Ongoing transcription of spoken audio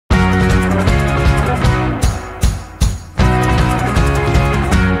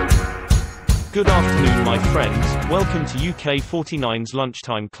Good afternoon, my friends. Welcome to UK49s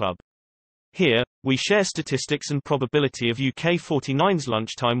Lunchtime Club. Here, we share statistics and probability of UK49's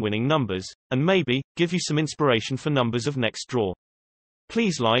lunchtime winning numbers, and maybe, give you some inspiration for numbers of next draw.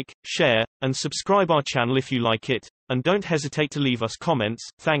 Please like, share, and subscribe our channel if you like it, and don't hesitate to leave us comments,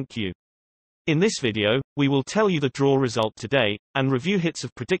 thank you. In this video, we will tell you the draw result today, and review hits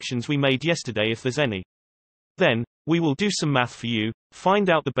of predictions we made yesterday if there's any. Then, we will do some math for you, find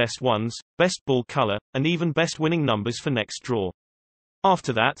out the best ones, best ball color, and even best winning numbers for next draw.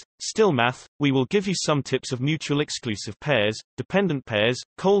 After that, still math, we will give you some tips of mutual exclusive pairs, dependent pairs,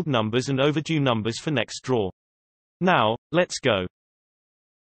 cold numbers and overdue numbers for next draw. Now, let's go.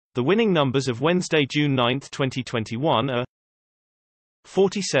 The winning numbers of Wednesday, June 9, 2021 are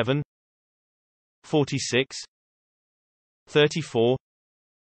 47, 46, 34,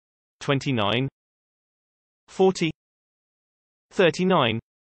 29, 40, 39,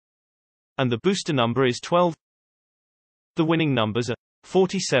 and the booster number is 12. The winning numbers are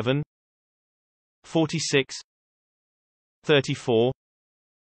 47, 46, 34,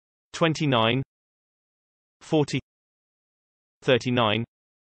 29, 40, 39,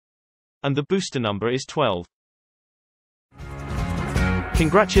 and the booster number is 12.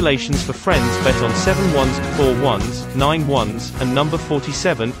 Congratulations for friends bet on 7 ones, 4 ones, 9 ones, and number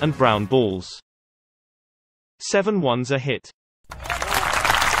 47 and brown balls. 7 ones a hit.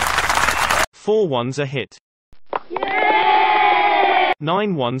 4 ones a hit. Yay!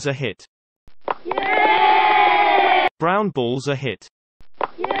 9 ones a hit. Yay! Brown balls a hit.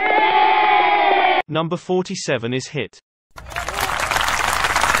 Yay! Number 47 is hit.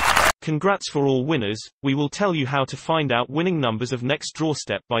 Congrats for all winners. We will tell you how to find out winning numbers of next draw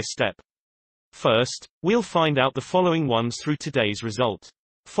step by step. First, we'll find out the following ones through today's result.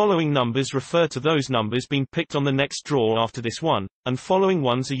 Following numbers refer to those numbers being picked on the next draw after this one, and following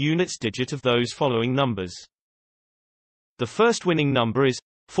ones are units digit of those following numbers. The first winning number is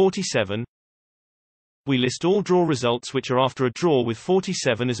 47. We list all draw results which are after a draw with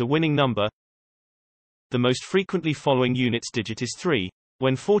 47 as a winning number. The most frequently following units digit is 3,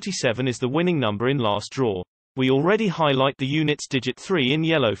 when 47 is the winning number in last draw. We already highlight the units digit 3 in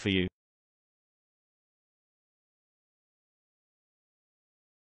yellow for you.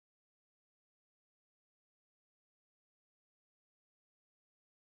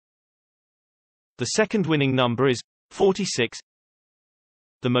 The second winning number is 46.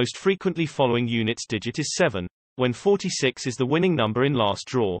 The most frequently following units digit is 7, when 46 is the winning number in last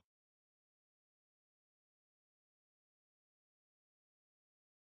draw.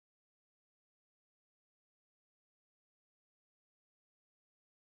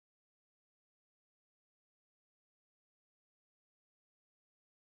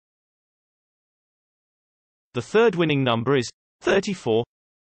 The third winning number is 34.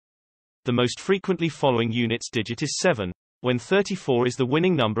 The most frequently following units digit is 7, when 34 is the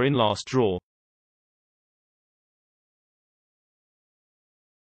winning number in last draw.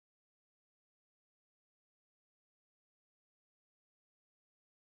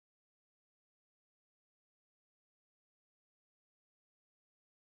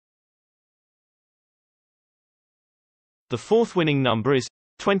 The fourth winning number is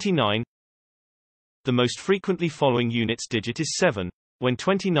 29. The most frequently following units digit is 7, when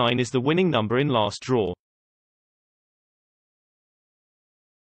 29 is the winning number in last draw.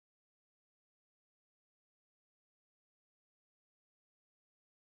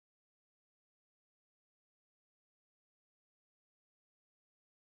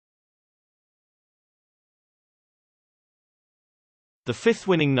 The fifth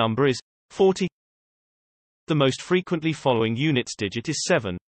winning number is 40. The most frequently following units digit is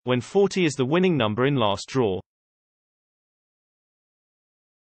 7, when 40 is the winning number in last draw.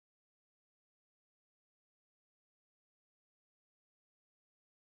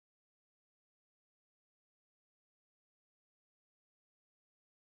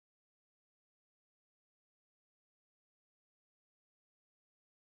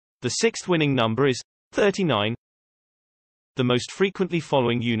 The sixth winning number is 39. The most frequently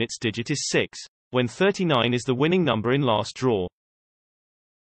following units digit is 6, when 39 is the winning number in last draw.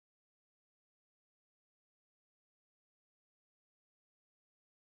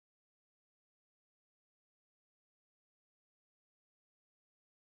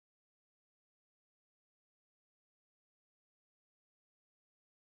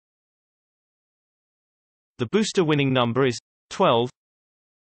 The booster winning number is 12.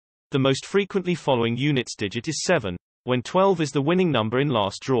 The most frequently following units digit is 7, when 12 is the winning number in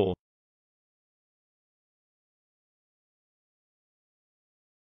last draw.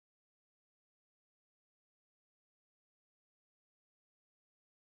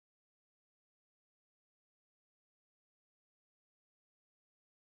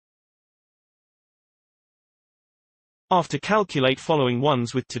 After calculate following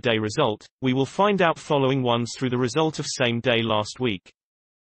ones with today result, we will find out following ones through the result of same day last week.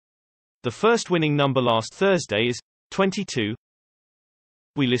 The first winning number last Thursday is 22.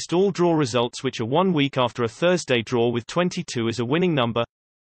 We list all draw results which are 1 week after a Thursday draw with 22 as a winning number.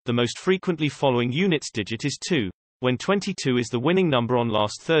 The most frequently following units digit is 2. When 22 is the winning number on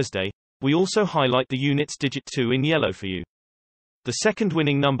last Thursday, we also highlight the units digit 2 in yellow for you. The second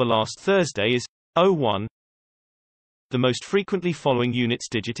winning number last Thursday is 01. The most frequently following units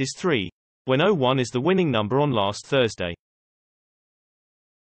digit is 3. When 01 is the winning number on last Thursday.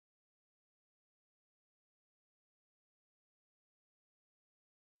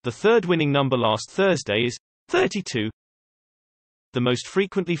 The third winning number last Thursday is 32. The most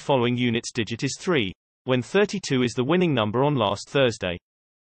frequently following units digit is 3. When 32 is the winning number on last Thursday.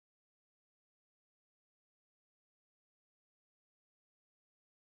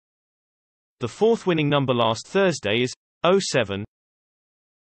 The fourth winning number last Thursday is 07.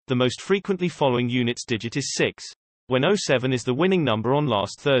 The most frequently following units digit is 6. When 07 is the winning number on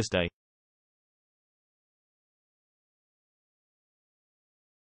last Thursday.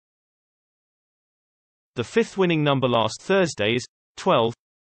 The fifth winning number last Thursday is 12.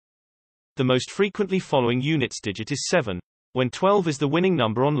 The most frequently following units digit is 7. When 12 is the winning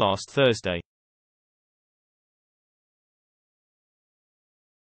number on last Thursday.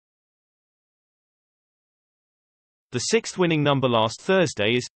 The sixth winning number last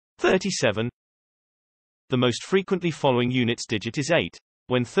Thursday is 37. The most frequently following units digit is 8.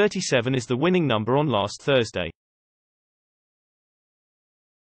 When 37 is the winning number on last Thursday.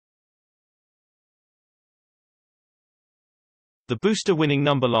 The booster winning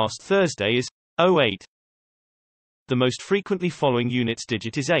number last Thursday is 08. The most frequently following units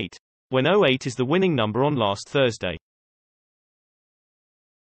digit is 8. When 08 is the winning number on last Thursday.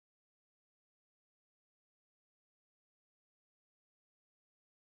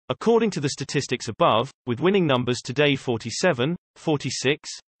 According to the statistics above, with winning numbers today 47, 46,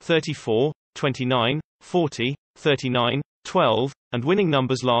 34, 29, 40, 39, 12, and winning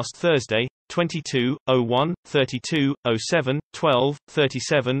numbers last Thursday, 22, 01, 32, 07, 12,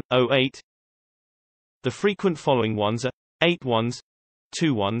 37, 08. The frequent following ones are 8 ones,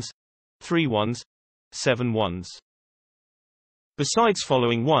 2 ones, 3 ones, 7 ones. Besides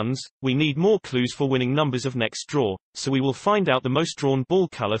following ones, we need more clues for winning numbers of next draw, so we will find out the most drawn ball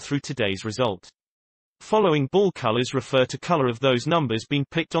color through today's result. Following ball colors refer to color of those numbers being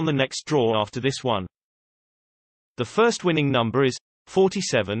picked on the next draw after this one. The first winning number is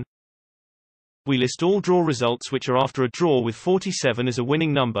 47. We list all draw results which are after a draw with 47 as a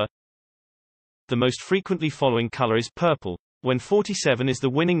winning number. The most frequently following color is purple, when 47 is the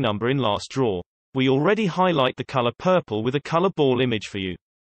winning number in last draw. We already highlight the color purple with a color ball image for you.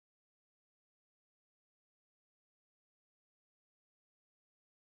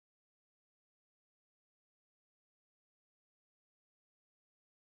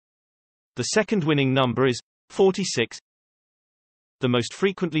 The second winning number is 46. The most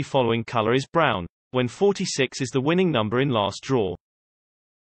frequently following color is brown, when 46 is the winning number in last draw.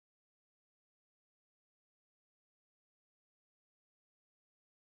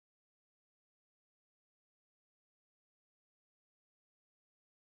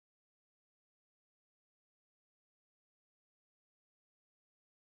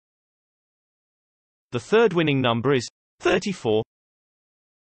 The third winning number is 34.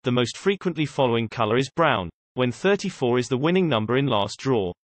 The most frequently following color is brown, when 34 is the winning number in last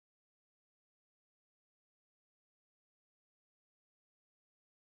draw.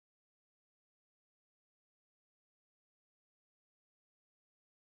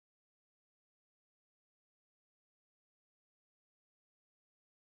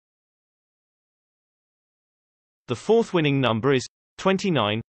 The fourth winning number is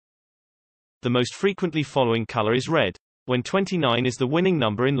 29. The most frequently following color is red, when 29 is the winning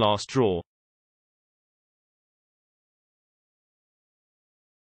number in last draw.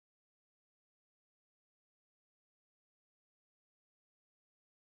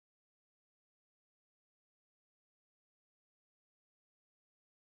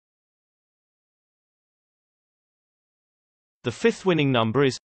 The fifth winning number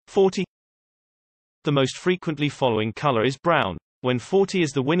is 40. The most frequently following color is brown, when 40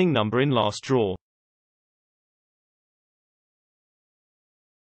 is the winning number in last draw.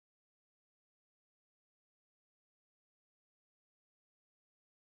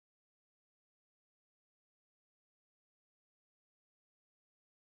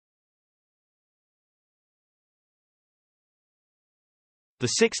 The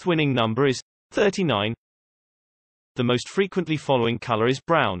sixth winning number is 39. The most frequently following color is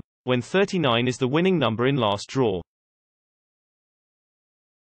brown, when 39 is the winning number in last draw.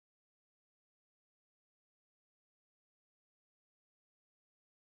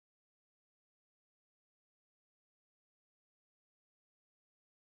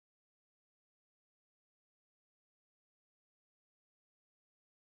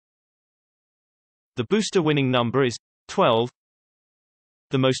 The booster winning number is 12.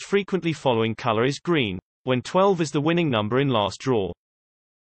 The most frequently following color is green, when 12 is the winning number in last draw.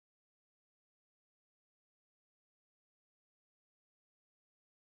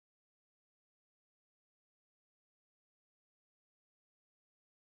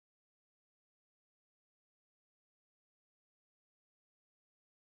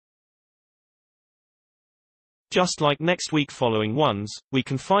 Just like next week following ones, we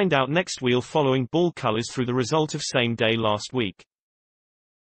can find out next wheel following ball colors through the result of same day last week.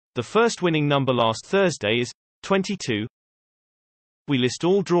 The first winning number last Thursday is 22. We list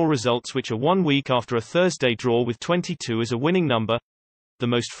all draw results which are 1 week after a Thursday draw with 22 as a winning number. The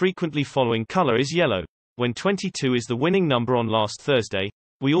most frequently following color is yellow. When 22 is the winning number on last Thursday,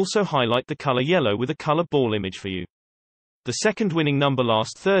 we also highlight the color yellow with a color ball image for you. The second winning number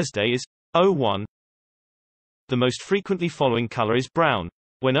last Thursday is 01. The most frequently following color is brown,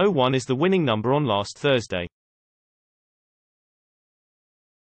 when 01 is the winning number on last Thursday.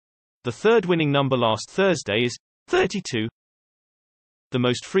 The third winning number last Thursday is 32. The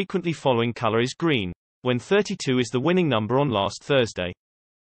most frequently following color is green, when 32 is the winning number on last Thursday.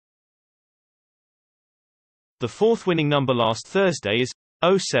 The fourth winning number last Thursday is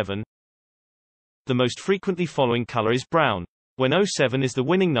 07. The most frequently following color is brown, when 07 is the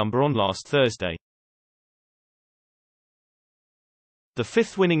winning number on last Thursday. The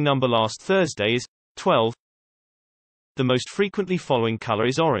fifth winning number last Thursday is 12. The most frequently following color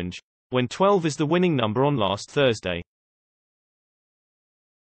is orange, when 12 is the winning number on last Thursday.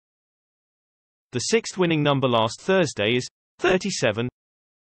 The sixth winning number last Thursday is 37.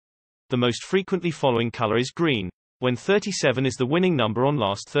 The most frequently following color is green, when 37 is the winning number on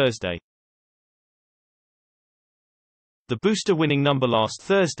last Thursday. The booster winning number last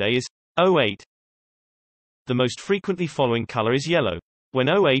Thursday is 08. The most frequently following color is yellow, when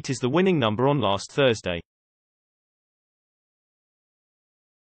 08 is the winning number on last Thursday.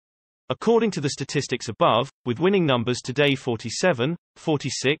 According to the statistics above, with winning numbers today 47,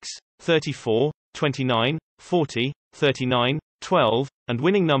 46, 34, 29, 40, 39, 12, and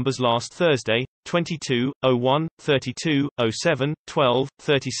winning numbers last Thursday, 22, 01, 32, 07, 12,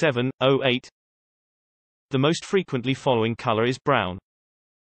 37, 08. The most frequently following color is brown.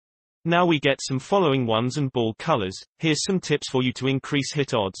 Now we get some following ones and ball colors. Here's some tips for you to increase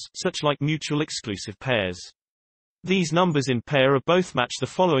hit odds, such like mutual exclusive pairs. These numbers in pair are both match the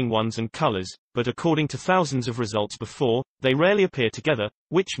following ones and colors, but according to thousands of results before, they rarely appear together,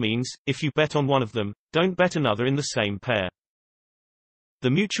 which means, if you bet on one of them, don't bet another in the same pair. The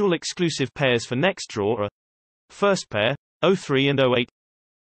mutual exclusive pairs for next draw are: first pair, 03 and 08.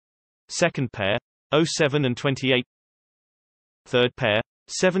 Second pair, 07 and 28. Third pair,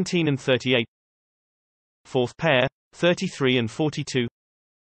 17 and 38. Fourth pair, 33 and 42.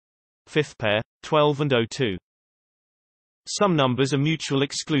 Fifth pair, 12 and 02. Some numbers are mutual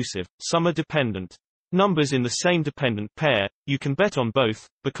exclusive, some are dependent. Numbers in the same dependent pair, you can bet on both,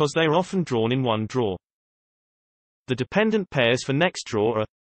 because they are often drawn in one draw. The dependent pairs for next draw are: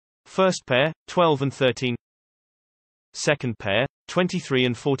 first pair, 12 and 13. Second pair, 23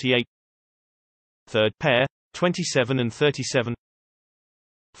 and 48. Third pair, 27 and 37.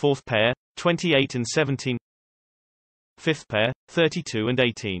 Fourth pair, 28 and 17. Fifth pair, 32 and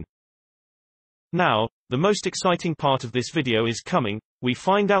 18. Now, the most exciting part of this video is coming. We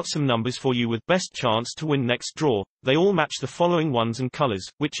find out some numbers for you with best chance to win next draw. They all match the following ones and colors,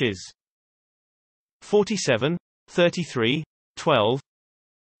 which is 47, 33, 12.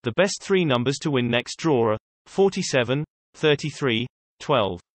 The best three numbers to win next draw are 47, 33,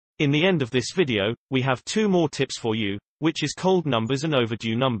 12. In the end of this video, we have two more tips for you, which is cold numbers and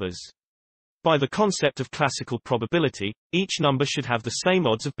overdue numbers. By the concept of classical probability, each number should have the same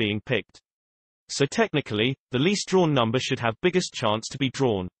odds of being picked. So technically, the least drawn number should have biggest chance to be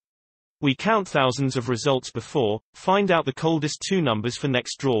drawn. We count thousands of results before, find out the coldest two numbers for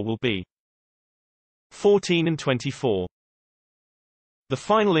next draw will be 14 and 24. The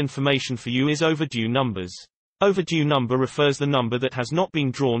final information for you is overdue numbers. Overdue number refers the number that has not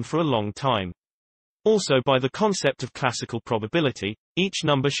been drawn for a long time. Also, by the concept of classical probability, each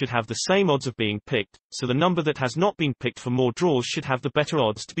number should have the same odds of being picked, so the number that has not been picked for more draws should have the better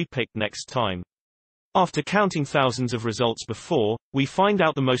odds to be picked next time. After counting thousands of results before, we find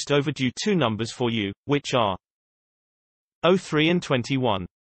out the most overdue two numbers for you, which are 03 and 21.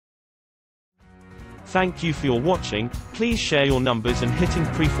 Thank you for your watching. Please share your numbers and hitting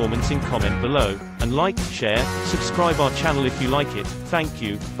performance in comment below, and like, share, subscribe our channel if you like it. Thank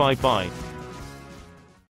you, bye bye.